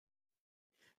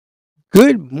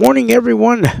Good morning,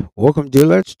 everyone. Welcome to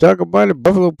Let's Talk About It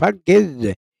Buffalo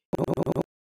Podcast.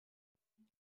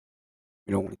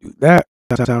 We don't want to do that.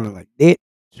 That sounded like that.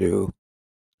 So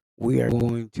we are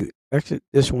going to exit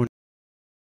this one.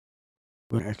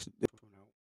 We're going to exit this one out.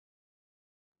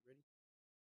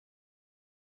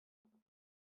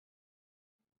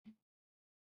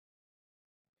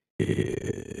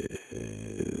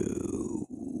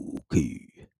 Okay.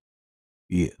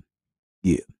 Yeah.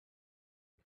 Yeah.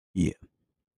 Yeah.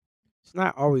 It's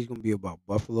not always going to be about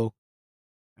Buffalo.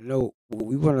 I know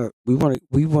we want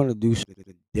to do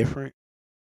something different.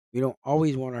 We don't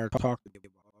always want our talk to be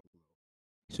about Buffalo.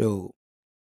 So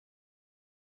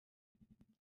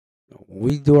when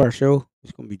we do our show,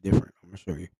 it's going to be different. I'm going to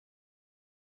show you.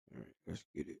 All right. Let's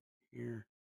get it here.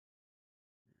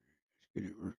 Let's get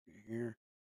it working here.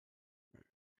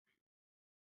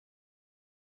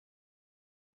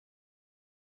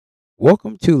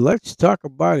 Welcome to Let's Talk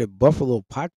About It Buffalo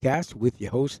podcast with your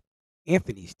host,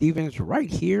 Anthony Stevens, right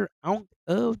here out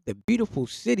of the beautiful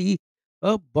city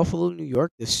of Buffalo, New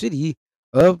York, the city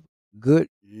of good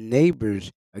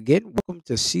neighbors. Again, welcome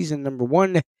to season number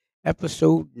one,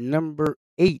 episode number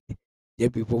 8.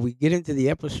 Yet before we get into the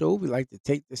episode, we'd like to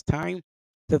take this time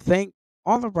to thank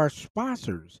all of our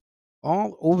sponsors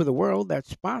all over the world that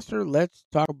sponsor Let's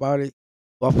Talk About It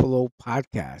Buffalo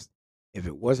podcast. If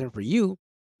it wasn't for you,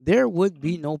 there would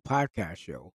be no podcast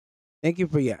show. Thank you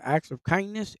for your acts of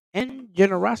kindness and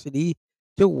generosity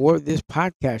toward this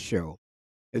podcast show.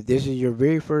 If this is your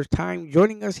very first time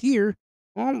joining us here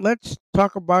on Let's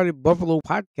Talk About It Buffalo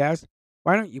podcast,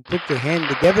 why don't you put your hand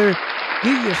together,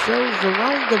 give yourselves a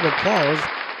round of applause.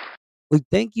 We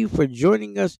thank you for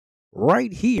joining us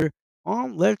right here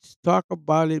on Let's Talk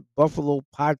About It Buffalo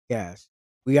podcast.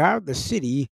 We are the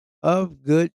city of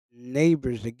good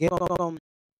neighbors. Again,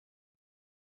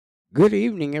 good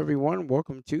evening, everyone.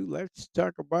 Welcome to Let's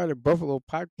Talk About It Buffalo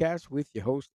podcast with your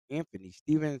host, Anthony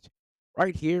Stevens,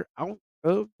 right here out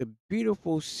of the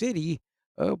beautiful city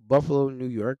of Buffalo, New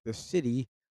York, the city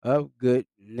of good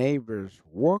neighbors.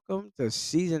 Welcome to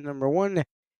season number one,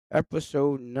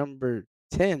 episode number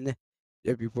 10.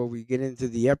 Yet before we get into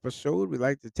the episode, we'd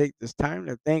like to take this time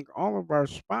to thank all of our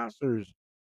sponsors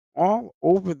all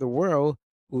over the world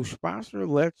who sponsor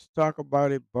Let's Talk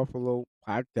About It Buffalo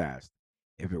podcast.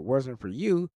 If it wasn't for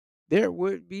you, there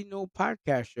would be no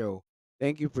podcast show.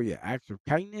 Thank you for your acts of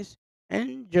kindness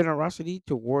and generosity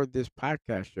toward this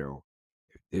podcast show.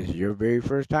 If this is your very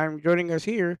first time joining us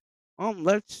here on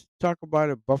Let's Talk About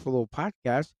It Buffalo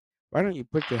podcast, why don't you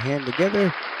put your hand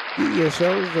together, give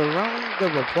yourselves a round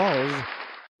of applause.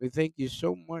 We thank you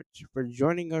so much for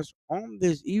joining us on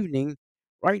this evening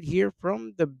right here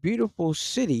from the beautiful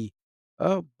city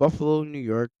of Buffalo, New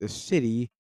York, the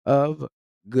city of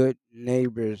good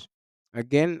neighbors.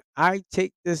 Again, I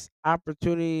take this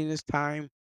opportunity and this time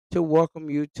to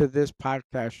welcome you to this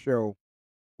podcast show,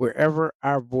 wherever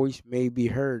our voice may be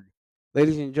heard.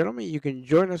 Ladies and gentlemen, you can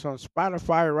join us on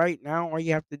Spotify right now. All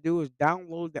you have to do is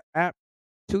download the app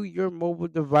to your mobile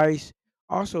device.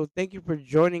 Also, thank you for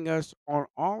joining us on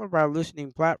all of our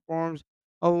listening platforms,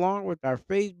 along with our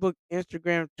Facebook,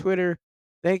 Instagram, Twitter.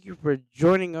 Thank you for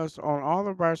joining us on all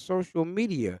of our social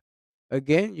media.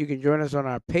 Again, you can join us on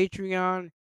our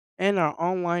Patreon and our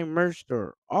online merch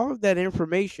store. All of that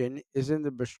information is in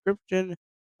the description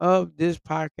of this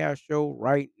podcast show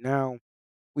right now.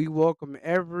 We welcome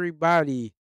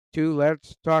everybody to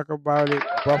Let's Talk About It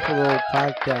Buffalo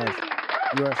podcast.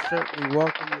 You are certainly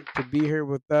welcome to be here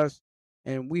with us,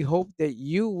 and we hope that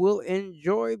you will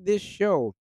enjoy this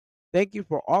show. Thank you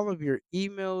for all of your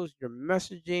emails, your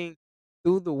messaging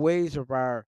through the ways of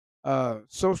our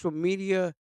social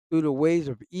media, through the ways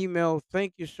of email.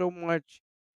 Thank you so much.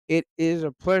 It is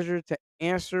a pleasure to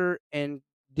answer and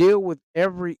deal with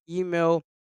every email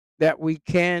that we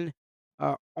can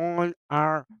on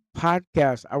our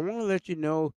podcast. I want to let you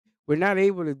know we're not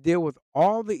able to deal with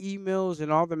all the emails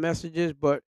and all the messages,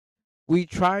 but we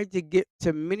try to get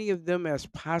to many of them as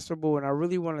possible. And I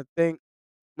really want to thank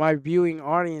my viewing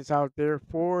audience out there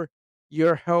for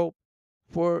your help,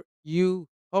 for you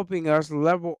helping us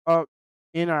level up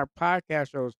in our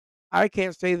podcast shows. I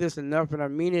can't say this enough, and I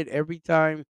mean it every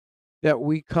time that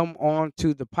we come on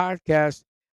to the podcast.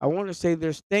 I want to say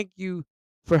this thank you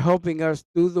for helping us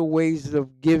through the ways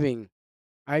of giving.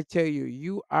 I tell you,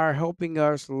 you are helping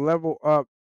us level up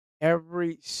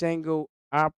every single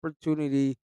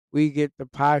opportunity we get the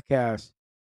podcast.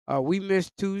 We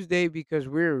missed Tuesday because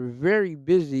we're very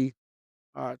busy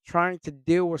trying to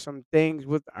deal with some things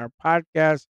with our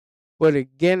podcast. But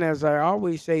again, as I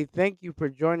always say, thank you for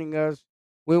joining us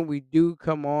when we do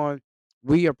come on.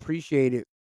 We appreciate it.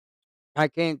 I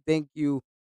can't thank you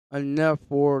enough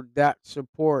for that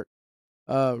support.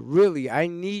 Really, I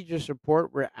need your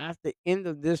support. We're at the end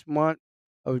of this month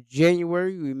of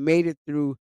January. We made it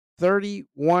through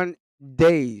 31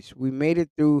 days. We made it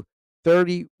through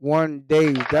 31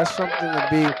 days. That's something to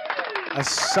be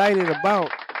excited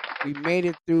about. We made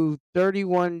it through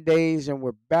 31 days and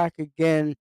we're back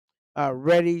again,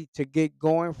 ready to get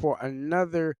going for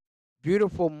another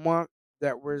beautiful month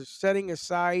that we're setting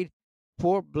aside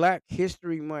for Black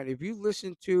History Month. If you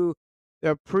listen to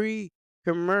the pre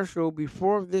commercial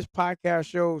before this podcast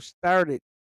show started,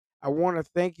 I want to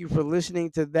thank you for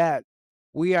listening to that.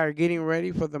 We are getting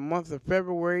ready for the month of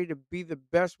February to be the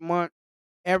best month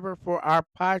ever for our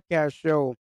podcast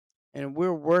show. And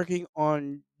we're working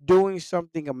on doing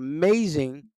something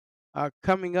amazing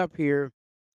coming up here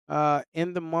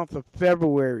in the month of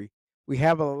February. We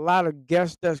have a lot of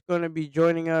guests that's going to be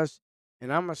joining us,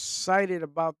 and I'm excited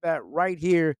about that right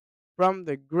here from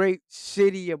the great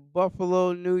city of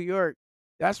Buffalo, New York.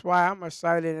 That's why I'm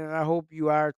excited, and I hope you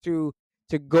are too,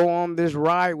 to go on this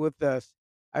ride with us.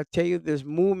 I tell you, this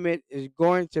movement is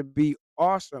going to be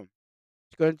awesome.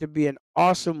 It's going to be an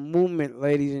awesome movement,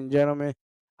 ladies and gentlemen.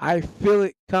 I feel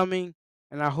it coming,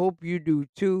 and I hope you do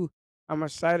too. I'm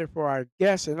excited for our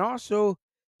guests and also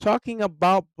talking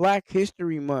about Black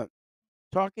History Month,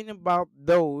 talking about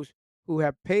those who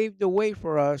have paved the way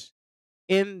for us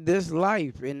in this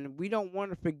life. And we don't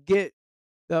want to forget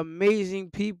the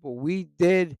amazing people. We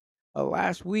did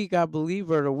last week, I believe,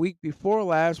 or the week before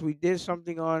last, we did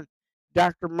something on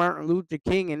Dr. Martin Luther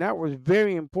King, and that was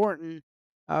very important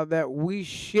that we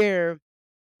share,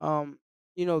 um,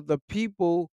 the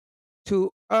people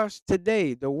to us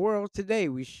today, the world today.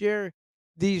 We share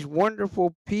these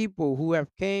wonderful people who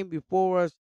have came before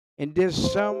us and did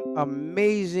some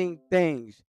amazing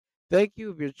things. Thank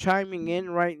you if you're chiming in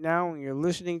right now and you're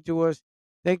listening to us.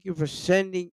 Thank you for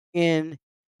sending in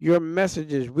your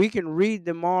messages. We can read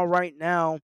them all right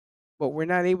now, but we're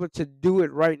not able to do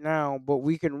it right now. But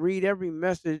we can read every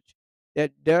message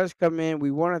that does come in.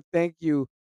 We want to thank you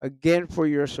again for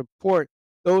your support.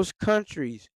 Those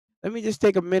countries. Let me just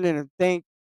take a minute and thank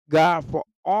God for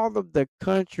all of the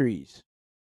countries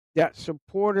that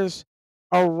support us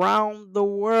around the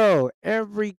world.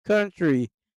 Every country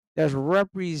that's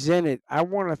represented, I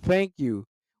want to thank you.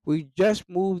 We just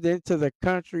moved into the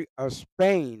country of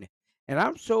Spain, and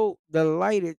I'm so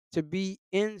delighted to be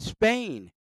in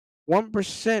Spain.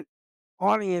 1%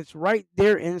 audience right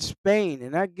there in Spain.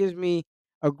 And that gives me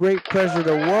a great pleasure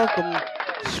to welcome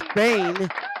Spain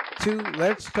to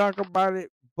Let's Talk About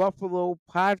It Buffalo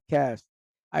podcast.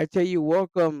 I tell you,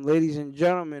 welcome, ladies and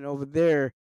gentlemen, over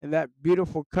there in that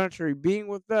beautiful country, being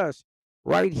with us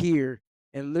right here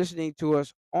and listening to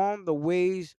us on the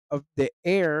ways of the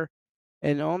air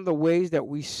and on the ways that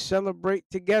we celebrate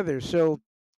together. So,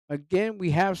 again,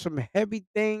 we have some heavy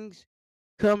things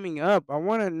coming up. I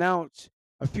want to announce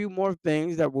a few more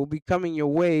things that will be coming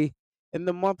your way in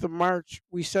the month of March.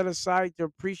 We set aside to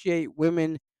appreciate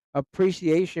Women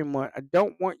Appreciation Month. I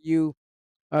don't want you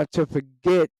to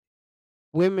forget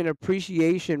Women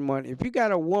Appreciation Month. If you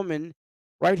got a woman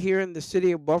right here in the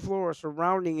city of Buffalo or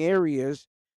surrounding areas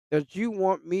that you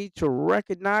want me to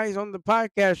recognize on the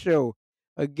podcast show,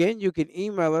 again, you can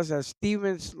email us at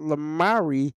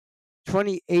stevenslamari28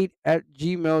 at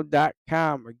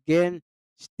gmail.com. Again,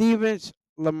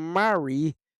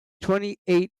 stevenslamari28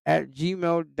 at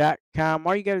gmail.com.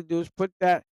 All you got to do is put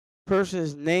that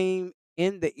person's name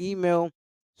in the email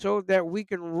so that we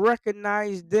can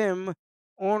recognize them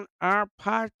on our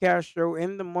podcast show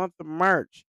in the month of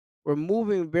March. We're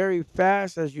moving very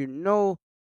fast. As you know,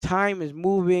 time is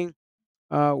moving.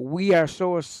 We are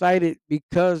so excited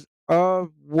because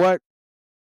of what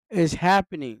is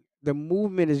happening. The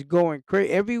movement is going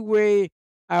crazy. Everywhere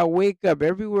I wake up,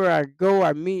 everywhere I go,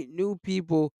 I meet new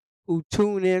people who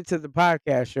tune into the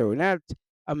podcast show. And that's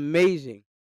amazing.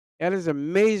 That is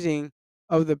amazing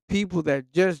of the people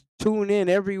that just tune in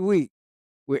every week.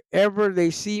 Wherever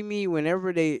they see me,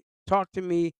 whenever they talk to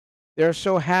me, they're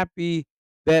so happy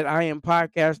that I am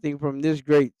podcasting from this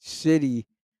great city.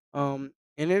 And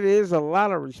it is a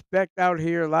lot of respect out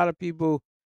here. A lot of people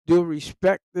do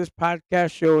respect this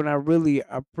podcast show, and I really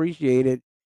appreciate it.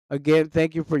 Again,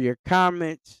 thank you for your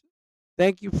comments.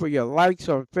 Thank you for your likes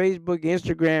on Facebook,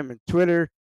 Instagram, and Twitter.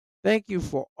 Thank you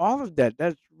for all of that.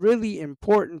 That's really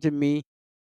important to me.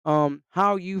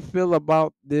 How you feel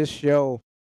about this show,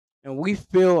 and we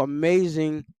feel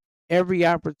amazing every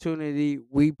opportunity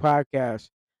we podcast.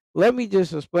 Let me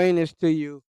just explain this to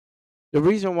you. The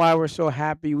reason why we're so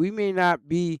happy, we may not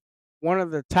be one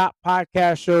of the top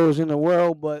podcast shows in the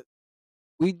world, but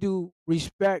we do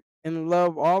respect and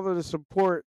love all of the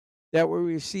support that we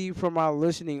receive from our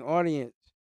listening audience,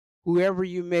 whoever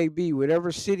you may be,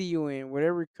 whatever city you're in,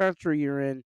 whatever country you're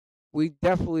in. We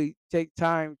definitely take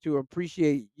time to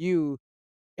appreciate you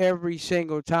every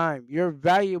single time. You're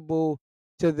valuable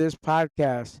to this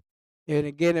podcast. And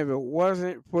again, if it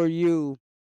wasn't for you,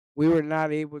 we were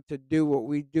not able to do what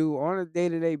we do on a day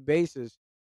to day basis.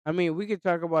 I mean, we could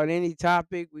talk about any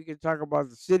topic, we could talk about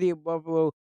the city of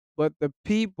Buffalo, but the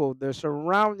people, the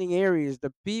surrounding areas,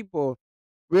 the people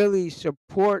really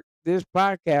support this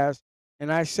podcast.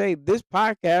 And I say this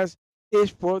podcast is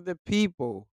for the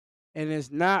people. And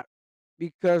it's not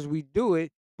because we do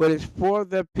it, but it's for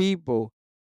the people.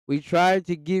 We try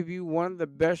to give you one of the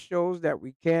best shows that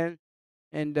we can.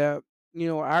 And,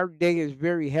 our day is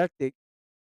very hectic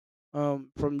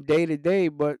from day to day,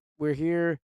 but we're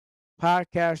here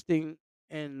podcasting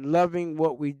and loving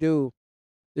what we do.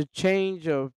 The change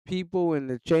of people and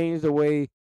the change the way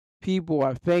people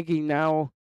are thinking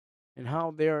now and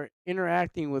how they're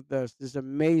interacting with us is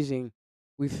amazing.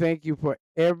 We thank you for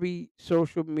every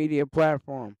social media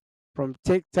platform from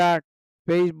TikTok,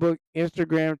 Facebook,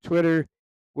 Instagram, Twitter.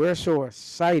 We're so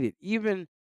excited. Even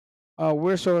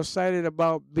we're so excited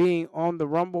about being on the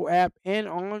Rumble app and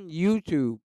on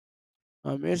YouTube.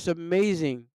 It's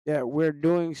amazing that we're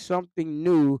doing something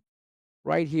new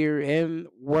right here in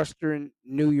Western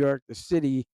New York, the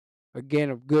city, again,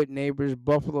 of good neighbors,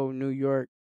 Buffalo, New York.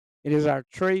 It is our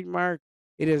trademark,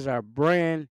 it is our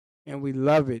brand, and we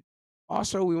love it.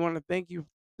 Also, we want to thank you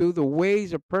through the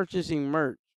ways of purchasing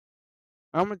merch.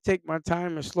 I'm going to take my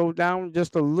time and slow down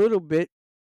just a little bit,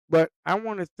 but I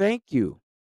want to thank you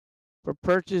for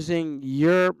purchasing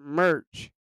your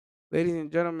merch. Ladies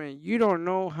and gentlemen, you don't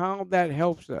know how that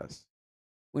helps us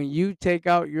when you take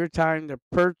out your time to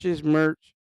purchase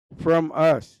merch from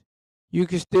us. You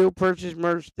can still purchase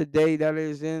merch today. That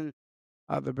is in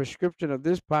the description of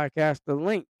this podcast, the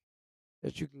link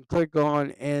that you can click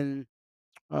on and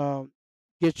um,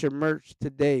 get your merch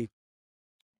today.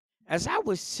 As I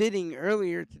was sitting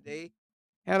earlier today,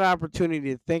 had an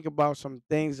opportunity to think about some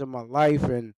things in my life,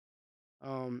 and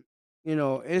um,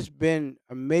 it's been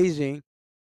amazing.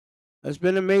 It's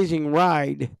been an amazing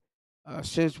ride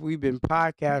since we've been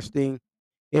podcasting.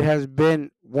 It has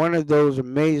been one of those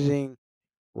amazing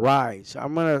rides.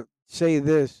 I'm gonna say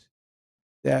this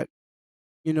that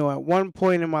at one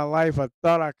point in my life, I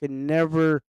thought I could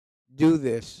never do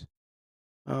this.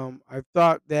 I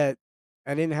thought that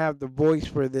I didn't have the voice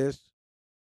for this.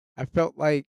 I felt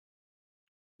like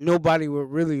nobody would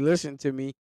really listen to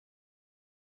me,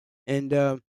 and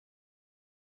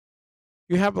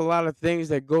you have a lot of things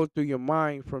that go through your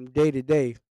mind from day to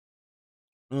day.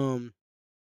 Um,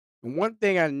 and one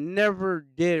thing I never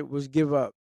did was give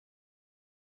up.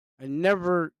 I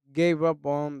never gave up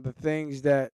on the things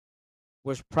that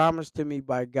was promised to me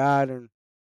by God and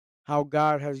how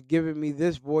God has given me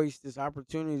this voice, this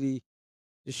opportunity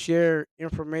to share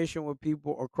information with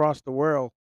people across the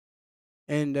world.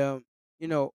 And, you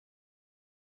know,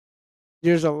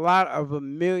 there's a lot of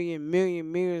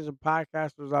millions of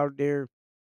podcasters out there.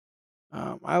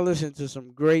 I listen to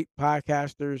some great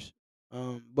podcasters.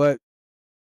 But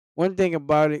one thing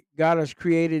about it, God has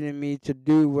created in me to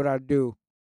do what I do,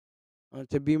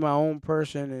 to be my own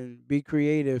person and be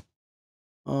creative,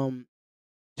 um,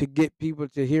 to get people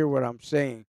to hear what I'm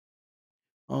saying.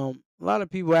 A lot of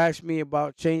people ask me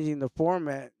about changing the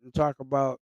format and talk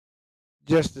about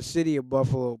just the city of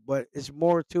Buffalo, but it's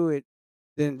more to it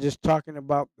than just talking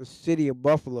about the city of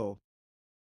Buffalo.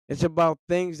 It's about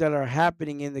things that are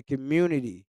happening in the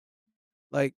community.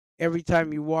 Like every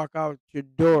time you walk out your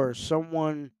door,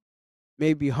 someone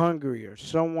may be hungry or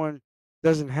someone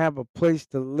doesn't have a place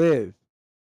to live.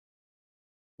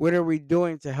 What are we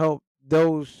doing to help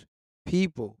those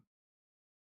people?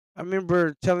 I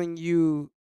remember telling you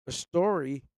a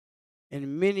story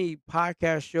in many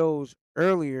podcast shows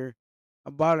earlier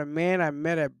about a man I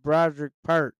met at Broderick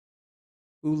Park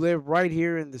who lived right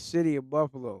here in the city of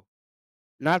Buffalo.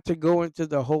 Not to go into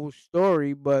the whole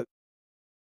story, but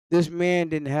this man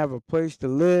didn't have a place to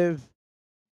live.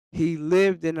 He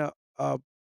lived in a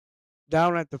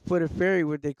down at the foot of ferry,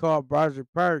 what they call Broderick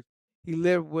Park. He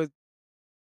lived with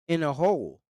in a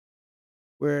hole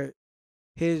where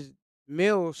his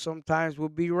meals sometimes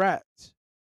would be rats.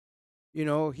 He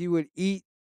would eat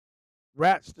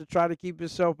rats to try to keep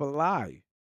himself alive.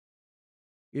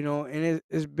 And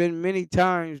it's been many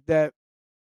times that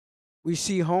we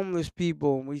see homeless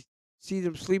people and we see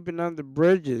them sleeping under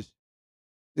bridges.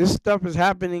 This stuff is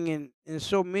happening in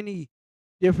so many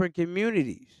different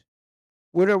communities.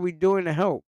 What are we doing to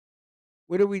help?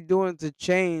 What are we doing to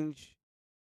change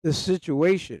the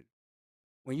situation?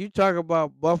 When you talk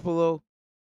about Buffalo,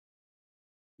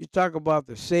 You talk about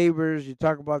the Sabres, you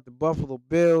talk about the Buffalo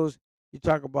Bills, you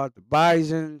talk about the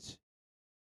Bisons,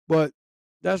 but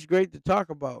that's great to talk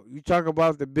about. You talk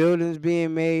about the buildings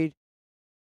being made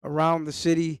around the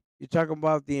city, you talk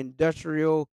about the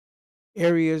industrial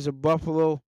areas of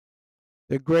Buffalo,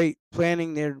 the great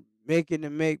planning they're making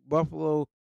to make Buffalo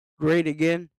great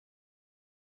again.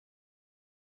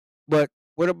 But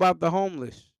what about the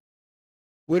homeless?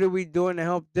 What are we doing to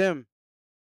help them?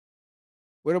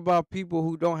 What about people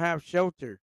who don't have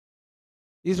shelter?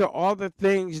 These are all the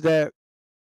things that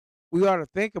we ought to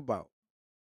think about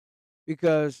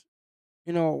because,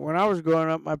 when I was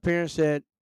growing up, my parents said,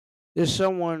 there's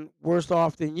someone worse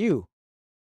off than you.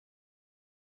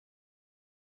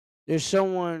 There's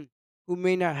someone who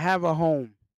may not have a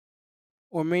home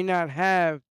or may not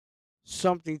have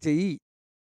something to eat.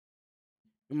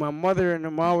 And my mother and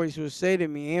them always would say to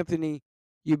me, Anthony,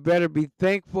 you better be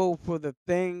thankful for the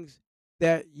things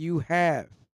that you have.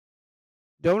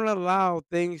 Don't allow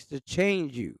things to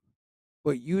change you,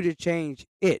 but you to change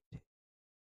it.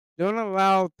 Don't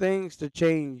allow things to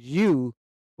change you,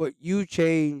 but you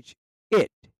change it,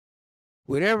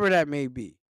 whatever that may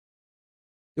be.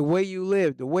 The way you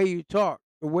live, the way you talk,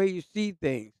 the way you see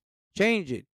things,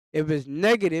 change it. If it's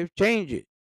negative, change it.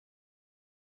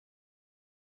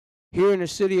 Here in the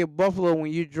city of Buffalo,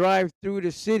 when you drive through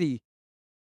the city,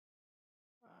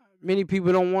 many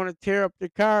people don't want to tear up their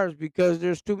cars because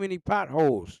there's too many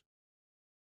potholes.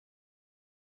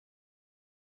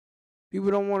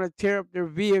 People don't want to tear up their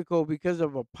vehicle because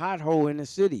of a pothole in the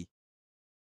city.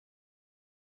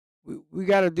 We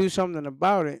got to do something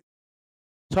about it,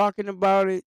 talking about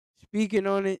it, speaking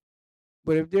on it.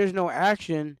 But if there's no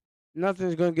action,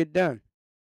 nothing's going to get done.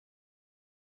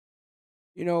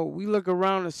 We look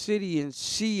around the city and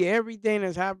see everything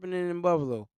that's happening in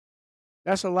Buffalo.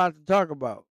 That's a lot to talk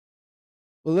about.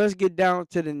 But let's get down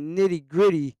to the nitty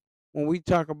gritty when we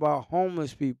talk about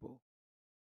homeless people,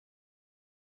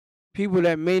 people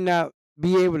that may not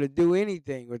be able to do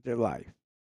anything with their life.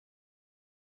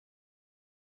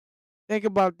 Think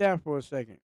about that for a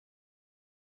second.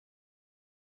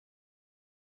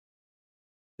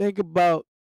 Think about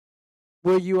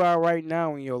where you are right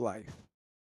now in your life.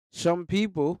 Some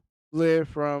people live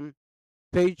from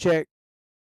paycheck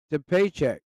to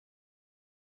paycheck.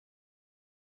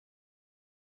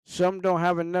 Some don't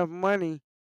have enough money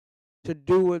to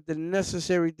do what the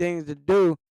necessary things to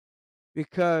do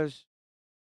because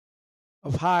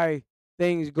of high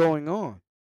things going on.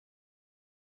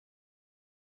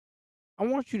 I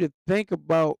want you to think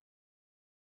about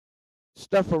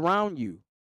stuff around you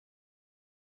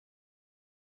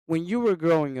when you were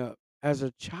growing up as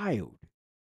a child,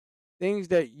 things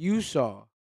that you saw,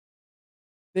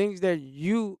 things that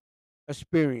you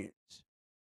experienced.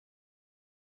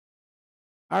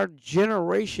 Our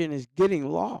generation is getting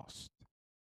lost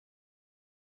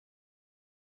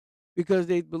because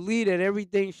they believe that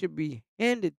everything should be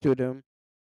handed to them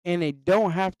and they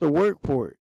don't have to work for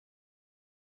it.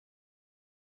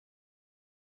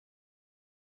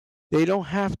 They don't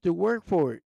have to work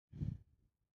for it.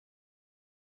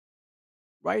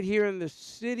 Right here in the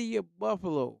city of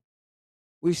Buffalo,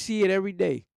 we see it every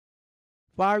day.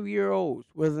 5-year-olds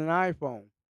with an iPhone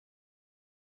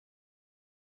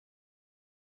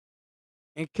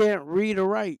and can't read or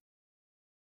write.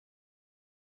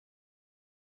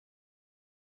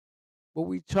 But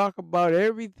we talk about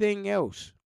everything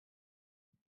else,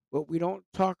 but we don't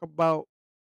talk about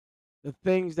the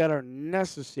things that are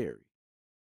necessary.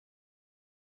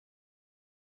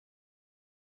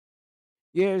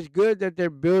 Yeah, it's good that they're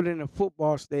building a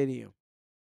football stadium.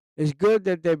 It's good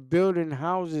that they're building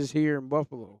houses here in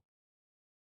Buffalo.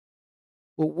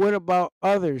 But what about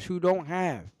others who don't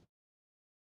have?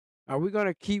 Are we going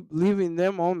to keep leaving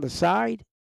them on the side?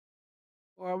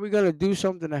 Or are we going to do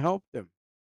something to help them?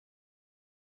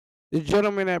 The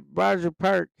gentleman at Roger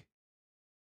Park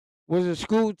was a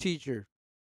school teacher.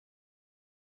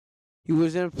 He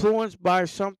was influenced by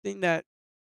something that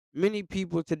many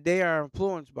people today are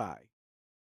influenced by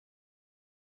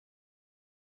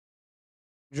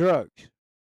drugs.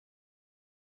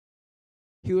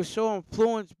 He was so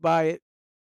influenced by it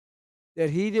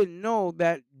that he didn't know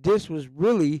that this was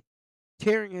really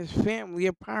tearing his family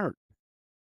apart.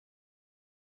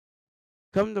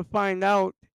 Come to find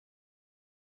out,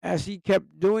 as he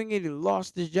kept doing it, he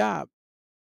lost his job.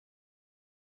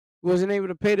 He wasn't able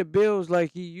to pay the bills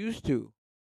like he used to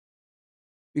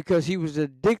because he was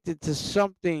addicted to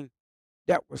something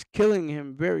that was killing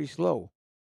him very slow.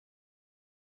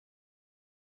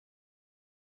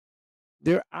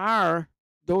 There are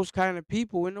those kind of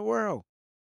people in the world.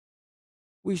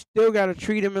 We still got to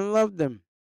treat them and love them.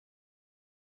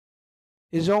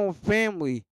 His own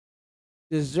family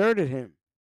deserted him.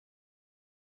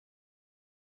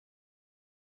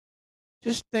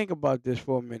 Just think about this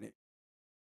for a minute.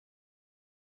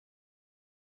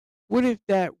 What if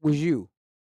that was you?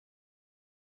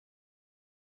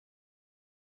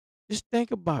 Just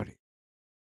think about it.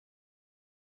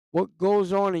 What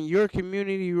goes on in your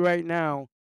community right now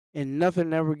and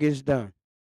nothing ever gets done?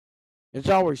 It's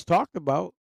always talked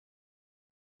about,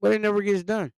 but it never gets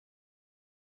done.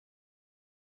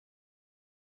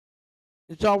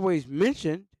 It's always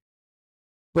mentioned,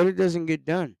 but it doesn't get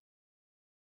done.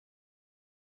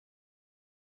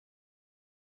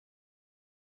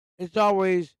 It's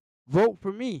always vote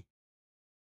for me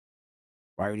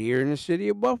right here in the city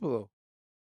of Buffalo.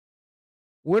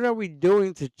 What are we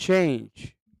doing to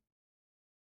change?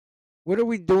 What are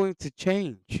we doing to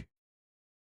change?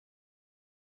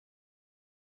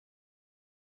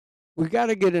 We got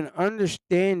to get an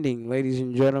understanding, ladies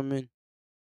and gentlemen,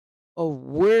 of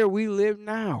where we live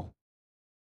now.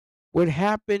 What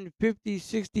happened 50,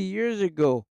 60 years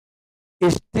ago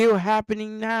is still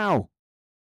happening now.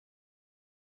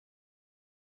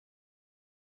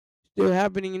 Still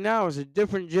happening now. It's a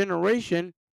different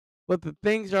generation, but the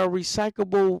things are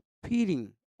recyclable,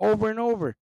 repeating over and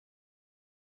over.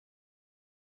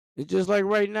 It's just like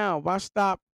right now, if I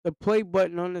stop the play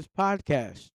button on this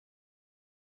podcast,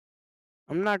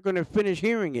 I'm not going to finish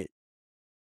hearing it.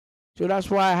 So that's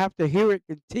why I have to hear it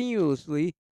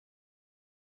continuously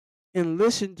and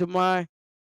listen to my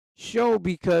show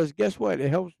because guess what? It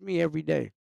helps me every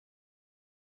day.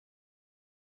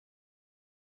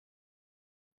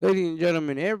 Ladies and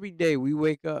gentlemen, every day we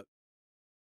wake up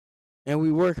and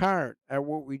we work hard at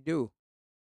what we do.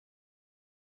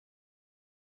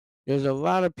 There's a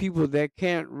lot of people that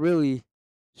can't really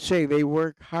say they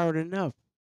work hard enough.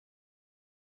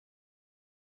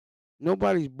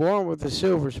 Nobody's born with a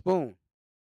silver spoon.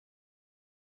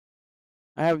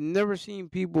 I have never seen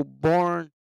people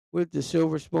born with the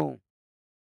silver spoon.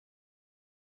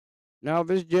 Now,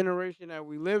 this generation that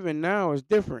we live in now is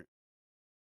different.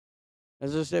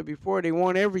 As I said before, they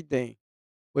want everything,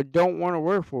 but don't want to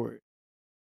work for it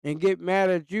and get mad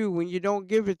at you when you don't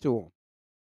give it to them.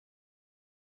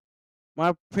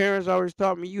 My parents always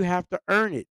taught me you have to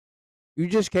earn it. You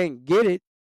just can't get it.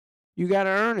 You got to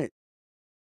earn it.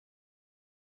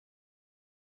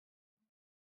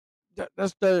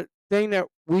 That's the thing that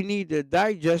we need to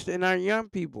digest in our young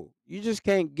people. You just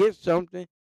can't get something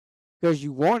because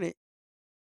you want it.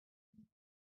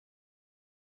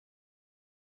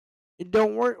 It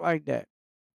don't work like that.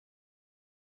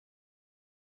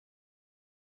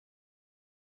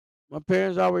 My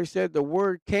parents always said the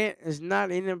word can't is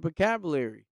not in the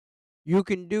vocabulary. You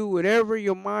can do whatever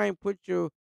your mind puts your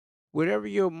whatever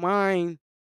your mind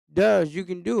does, you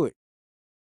can do it.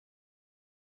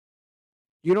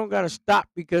 You don't got to stop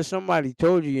because somebody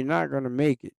told you you're not going to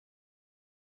make it.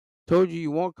 Told you you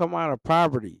won't come out of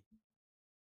poverty.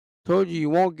 Told you you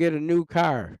won't get a new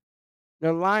car.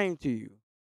 They're lying to you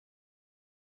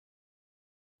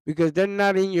because they're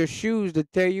not in your shoes to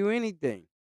tell you anything.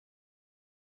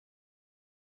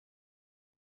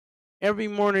 Every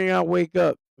morning I wake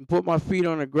up and put my feet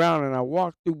on the ground and I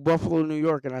walk through Buffalo, New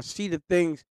York, and I see the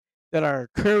things that are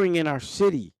occurring in our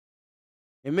city.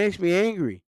 It makes me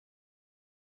angry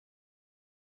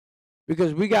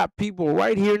because we got people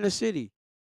right here in the city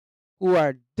who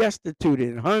are destitute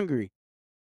and hungry,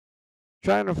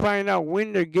 trying to find out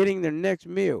when they're getting their next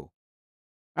meal.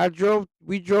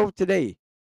 We drove today,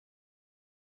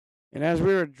 and as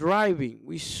we were driving,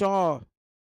 we saw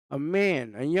a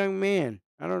young man,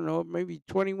 I don't know, maybe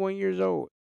 21 years old,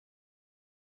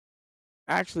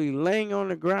 actually laying on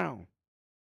the ground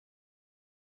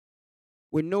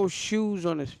with no shoes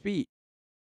on his feet,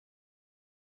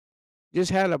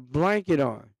 just had a blanket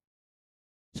on,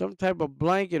 some type of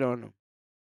blanket on him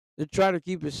to try to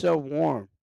keep himself warm.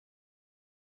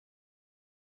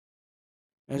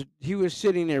 As he was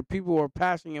sitting there, people were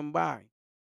passing him by,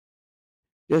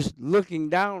 just looking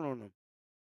down on him.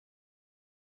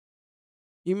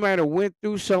 He might have went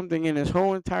through something in his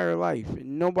whole entire life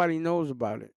and nobody knows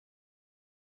about it.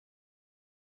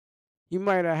 He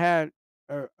might have had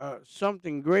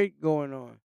something great going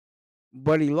on,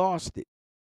 but he lost it.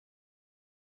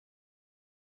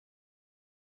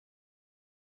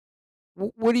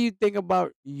 What do you think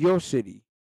about your city?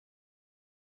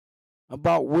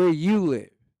 About where you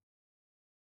live?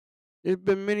 There's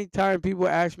been many times people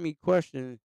ask me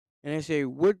questions and they say,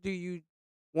 "What do you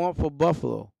want for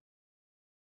Buffalo?"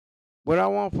 What I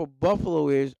want for Buffalo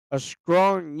is a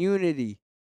strong unity,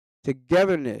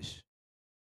 togetherness,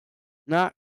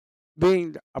 not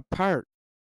being apart.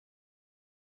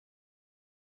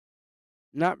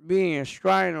 not being a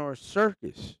shrine or a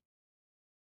circus.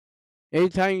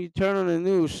 Anytime you turn on the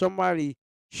news, somebody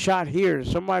shot here,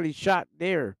 somebody shot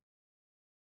there.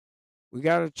 We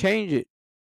got to change it.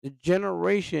 The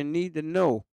generation need to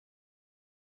know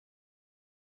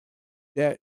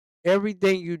that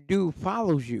everything you do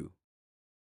follows you.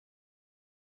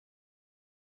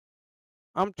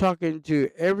 I'm talking to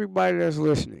everybody that's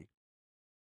listening.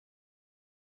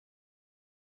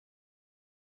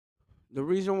 The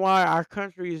reason why our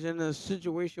country is in the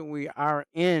situation we are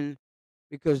in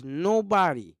because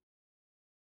nobody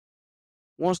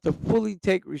wants to fully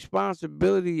take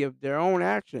responsibility of their own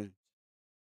actions.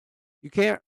 You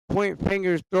can't point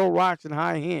fingers, throw rocks, and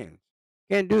hide hands.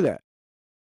 Can't do that.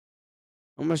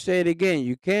 I'm gonna say it again.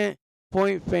 You can't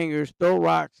point fingers, throw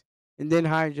rocks, and then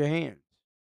hide your hands.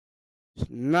 It's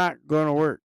not gonna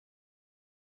work.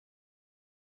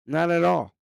 Not at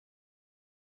all.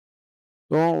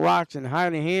 Throwing rocks and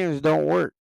hiding hands don't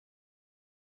work.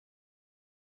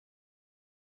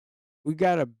 We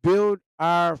gotta build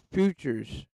our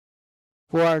futures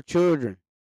for our children.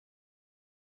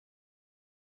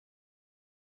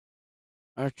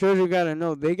 Our children gotta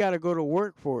know they gotta go to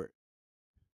work for it.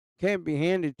 Can't be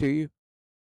handed to you.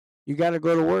 You gotta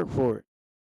go to work for it.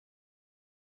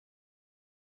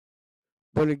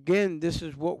 But again, this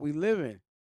is what we live in.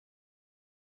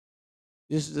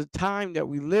 This is the time that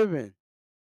we live in.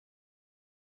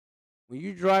 When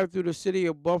you drive through the city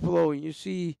of Buffalo and you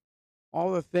see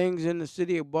all the things in the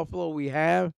city of Buffalo we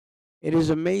have, it is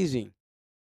amazing.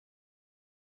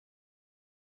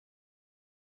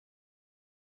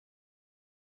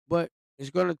 But it's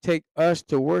going to take us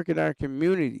to work in our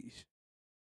communities.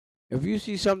 If you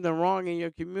see something wrong in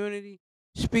your community,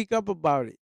 speak up about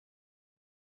it.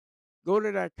 Go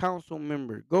to that council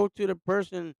member. Go to the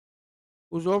person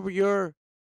who's over your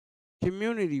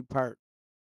community part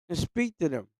and speak to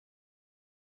them.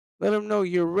 Let them know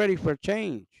you're ready for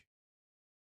change.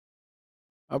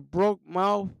 A broke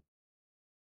mouth,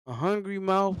 a hungry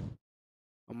mouth,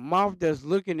 a mouth that's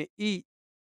looking to eat.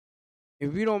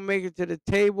 If you don't make it to the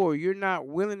table or you're not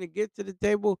willing to get to the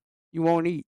table, you won't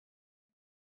eat.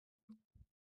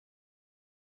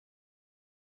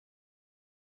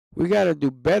 We got to do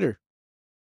better.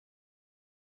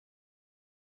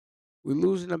 We're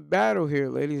losing a battle here,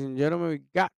 ladies and gentlemen. We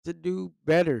got to do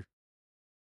better.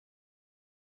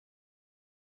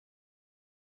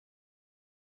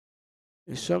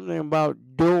 There's something about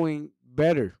doing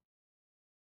better.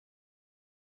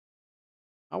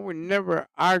 I would never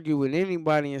argue with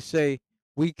anybody and say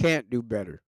we can't do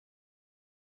better.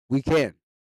 We can.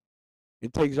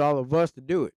 It takes all of us to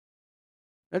do it.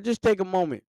 Now, just take a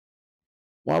moment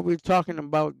while we're talking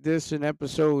about this in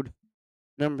episode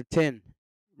number 10,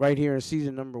 right here in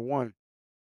season number 1.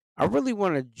 I really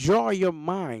want to draw your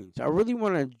minds. I really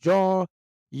want to draw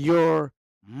your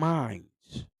minds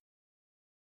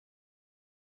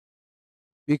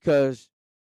because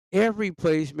every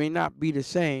place may not be the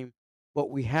same, but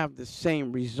we have the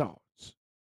same results.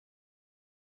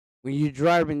 When you're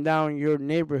driving down your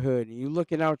neighborhood and you're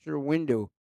looking out your window,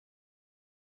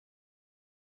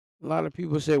 a lot of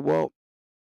people say, well,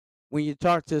 when you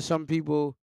talk to some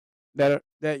people that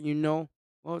you know,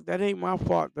 well, that ain't my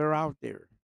fault. They're out there.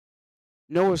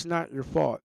 No, it's not your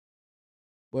fault.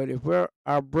 But if we're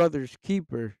our brother's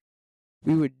keeper,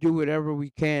 we would do whatever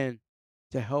we can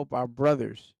to help our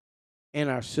brothers and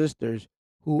our sisters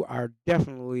who are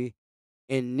definitely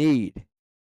in need.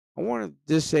 I want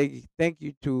to just say thank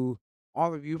you to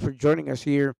all of you for joining us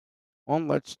here on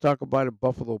Let's Talk About It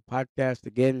Buffalo podcast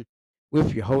again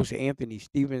with your host Anthony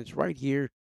Stevens right here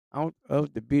out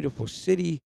of the beautiful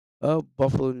city of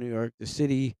Buffalo, New York, the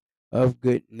city of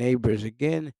good neighbors.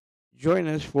 Again, join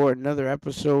us for another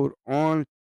episode on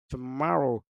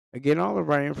tomorrow. Again, all of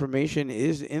our information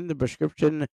is in the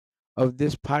description of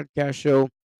this podcast show,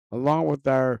 along with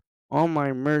our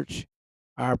online merch,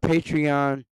 our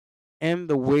Patreon, and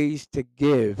the ways to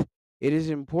give. It is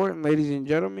important, ladies and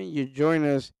gentlemen, you join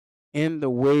us in the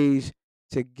ways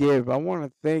to give. I want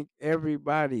to thank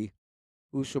everybody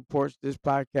who supports this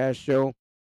podcast show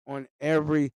on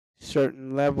every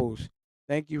certain levels.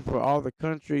 Thank you for all the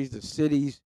countries, the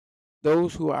cities,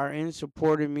 those who are in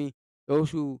supporting me, those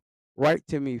who write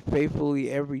to me faithfully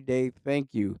every day. Thank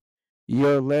you.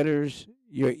 Your letters,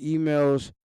 your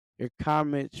emails, your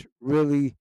comments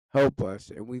really help us.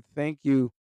 And we thank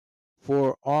you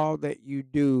for all that you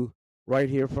do right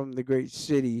here from the great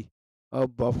city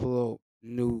of Buffalo,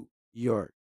 New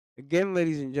York. Again,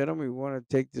 ladies and gentlemen, we want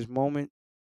to take this moment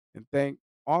and thank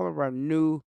all of our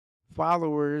new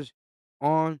followers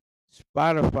on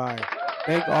Spotify.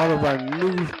 Thank all of our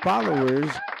new followers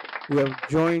who have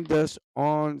joined us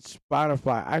on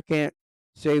Spotify. I can't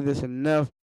say this enough.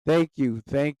 Thank you,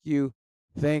 thank you,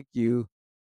 thank you.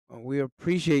 We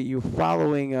appreciate you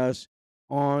following us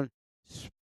on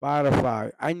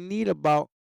Spotify. I need about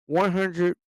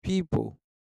 100 people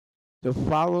to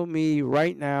follow me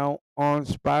right now on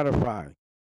Spotify.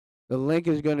 The link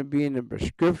is going to be in the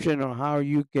description on how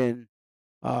you can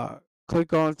uh,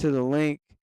 click onto the link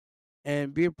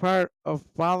and be a part of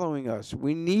following us.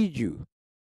 We need you.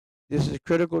 This is a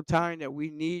critical time that we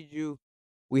need you.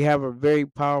 We have a very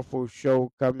powerful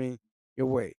show coming your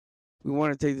way. We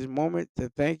want to take this moment to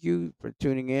thank you for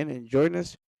tuning in and join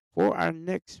us for our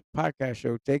next podcast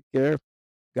show. Take care.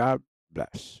 God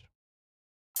bless.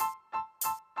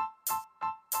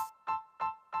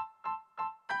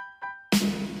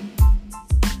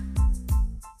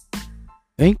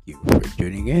 Thank you for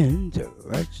tuning in to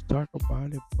Let's Talk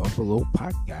About It Buffalo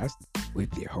podcast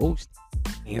with your host,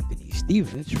 Anthony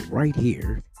Stevens, right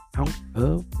here out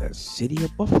of the city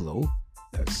of Buffalo,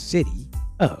 the city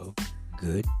of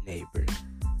good neighbors.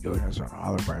 Join us on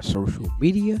all of our social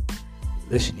media,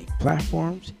 listening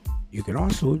platforms. You can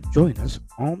also join us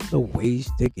on the Ways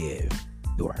to Give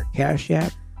through our Cash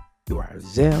App, through our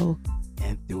Zelle,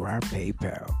 and through our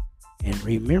PayPal. And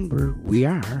remember, we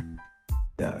are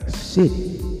the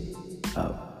city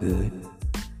of good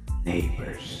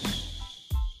neighbors.